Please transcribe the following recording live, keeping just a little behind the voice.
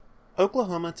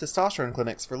Oklahoma testosterone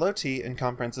clinics for low T and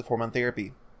comprehensive hormone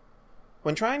therapy.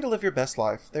 When trying to live your best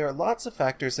life, there are lots of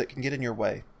factors that can get in your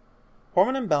way.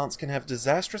 Hormone imbalance can have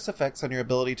disastrous effects on your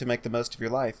ability to make the most of your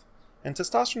life, and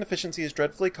testosterone deficiency is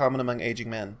dreadfully common among aging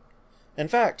men. In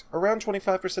fact, around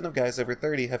 25% of guys over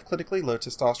 30 have clinically low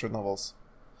testosterone levels.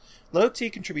 Low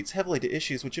T contributes heavily to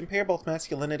issues which impair both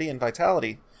masculinity and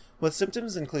vitality, with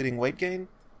symptoms including weight gain,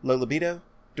 low libido,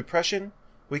 depression,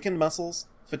 weakened muscles,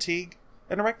 fatigue,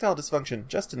 and erectile dysfunction,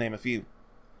 just to name a few.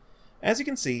 As you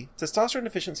can see, testosterone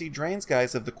deficiency drains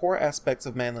guys of the core aspects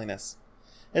of manliness.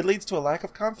 It leads to a lack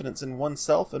of confidence in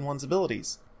oneself and one's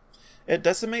abilities. It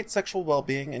decimates sexual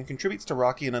well-being and contributes to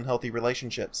rocky and unhealthy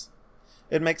relationships.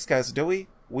 It makes guys doughy,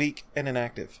 weak, and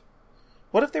inactive.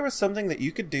 What if there was something that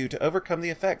you could do to overcome the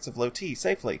effects of low T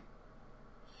safely?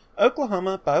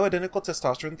 Oklahoma bioidentical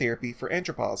testosterone therapy for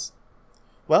andropause.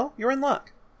 Well, you're in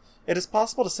luck. It is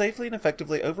possible to safely and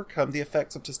effectively overcome the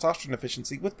effects of testosterone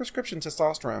deficiency with prescription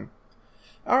testosterone.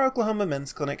 Our Oklahoma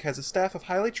Men's Clinic has a staff of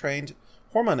highly trained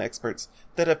hormone experts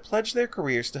that have pledged their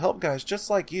careers to help guys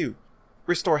just like you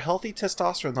restore healthy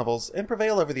testosterone levels and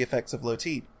prevail over the effects of low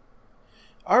T.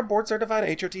 Our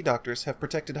board-certified HRT doctors have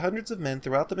protected hundreds of men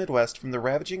throughout the Midwest from the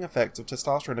ravaging effects of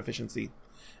testosterone deficiency,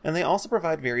 and they also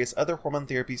provide various other hormone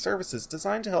therapy services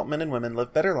designed to help men and women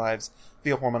live better lives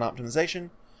via hormone optimization,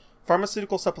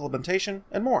 pharmaceutical supplementation,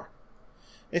 and more.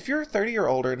 If you're 30 or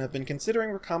older and have been considering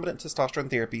recombinant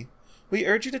testosterone therapy, we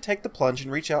urge you to take the plunge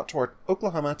and reach out to our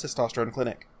Oklahoma Testosterone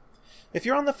Clinic. If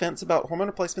you're on the fence about hormone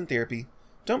replacement therapy,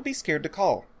 don't be scared to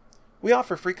call. We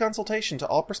offer free consultation to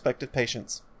all prospective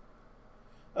patients.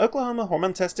 Oklahoma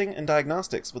Hormone Testing and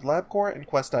Diagnostics with LabCorp and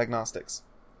Quest Diagnostics.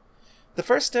 The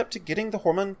first step to getting the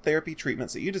hormone therapy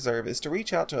treatments that you deserve is to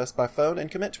reach out to us by phone and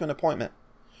commit to an appointment.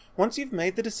 Once you've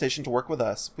made the decision to work with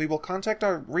us, we will contact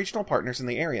our regional partners in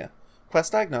the area,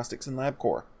 Quest Diagnostics and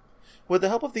LabCorp. With the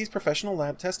help of these professional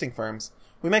lab testing firms,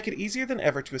 we make it easier than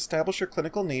ever to establish your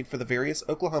clinical need for the various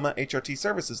Oklahoma HRT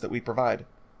services that we provide.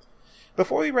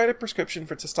 Before we write a prescription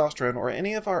for testosterone or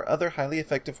any of our other highly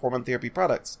effective hormone therapy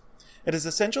products, it is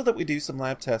essential that we do some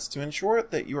lab tests to ensure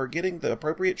that you are getting the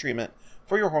appropriate treatment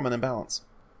for your hormone imbalance.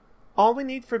 All we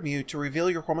need from you to reveal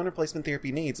your hormone replacement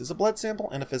therapy needs is a blood sample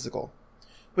and a physical.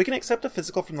 We can accept a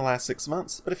physical from the last 6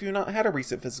 months, but if you've not had a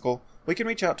recent physical, we can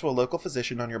reach out to a local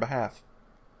physician on your behalf.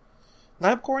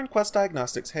 LabCorp and Quest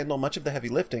Diagnostics handle much of the heavy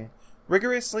lifting,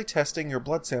 rigorously testing your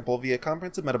blood sample via a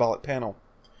comprehensive metabolic panel.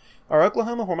 Our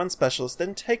Oklahoma hormone specialists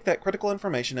then take that critical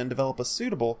information and develop a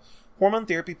suitable hormone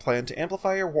therapy plan to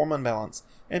amplify your hormone balance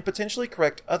and potentially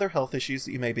correct other health issues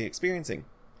that you may be experiencing.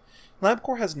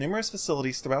 LabCorp has numerous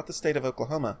facilities throughout the state of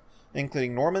Oklahoma,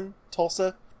 including Norman,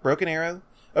 Tulsa, Broken Arrow,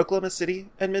 Oklahoma City,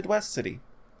 and Midwest City.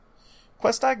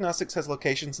 Quest Diagnostics has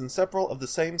locations in several of the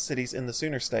same cities in the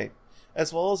Sooner State,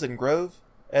 as well as in Grove,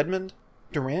 Edmond,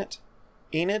 Durant,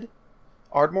 Enid,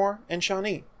 Ardmore, and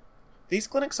Shawnee. These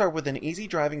clinics are within easy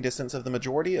driving distance of the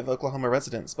majority of Oklahoma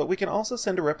residents, but we can also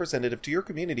send a representative to your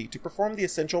community to perform the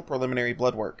essential preliminary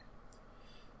blood work.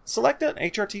 Select an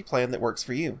HRT plan that works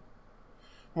for you.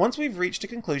 Once we've reached a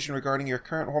conclusion regarding your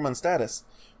current hormone status,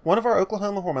 one of our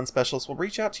Oklahoma hormone specialists will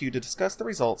reach out to you to discuss the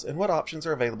results and what options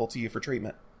are available to you for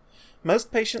treatment.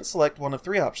 Most patients select one of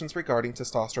 3 options regarding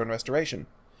testosterone restoration: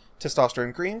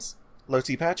 testosterone creams, low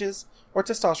T patches, or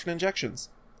testosterone injections.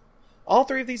 All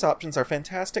 3 of these options are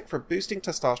fantastic for boosting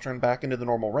testosterone back into the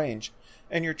normal range,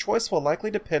 and your choice will likely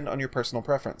depend on your personal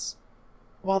preference.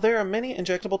 While there are many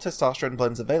injectable testosterone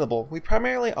blends available, we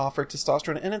primarily offer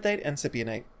testosterone inundate and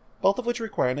cypionate, both of which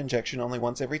require an injection only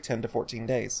once every 10 to 14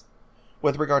 days.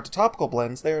 With regard to topical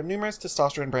blends, there are numerous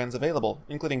testosterone brands available,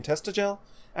 including Testogel,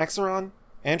 Axiron,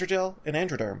 Androgel, and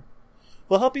Androderm.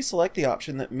 We'll help you select the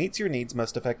option that meets your needs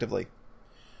most effectively.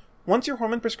 Once your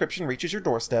hormone prescription reaches your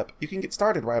doorstep, you can get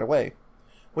started right away.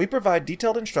 We provide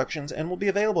detailed instructions and will be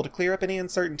available to clear up any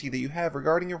uncertainty that you have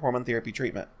regarding your hormone therapy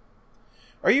treatment.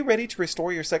 Are you ready to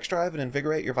restore your sex drive and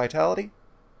invigorate your vitality?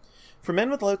 For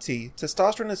men with low T,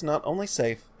 testosterone is not only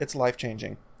safe, it's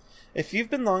life-changing. If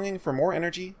you've been longing for more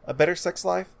energy, a better sex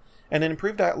life, and an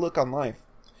improved outlook on life,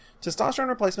 testosterone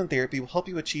replacement therapy will help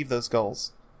you achieve those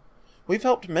goals. We've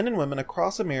helped men and women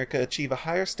across America achieve a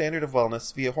higher standard of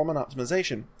wellness via hormone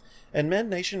optimization, and men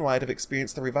nationwide have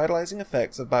experienced the revitalizing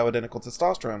effects of bioidentical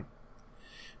testosterone.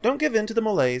 Don't give in to the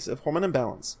malaise of hormone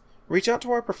imbalance. Reach out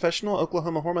to our professional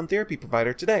Oklahoma hormone therapy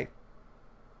provider today.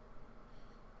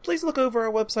 Please look over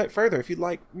our website further if you'd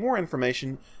like more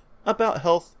information about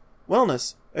health,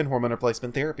 wellness, and hormone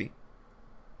replacement therapy.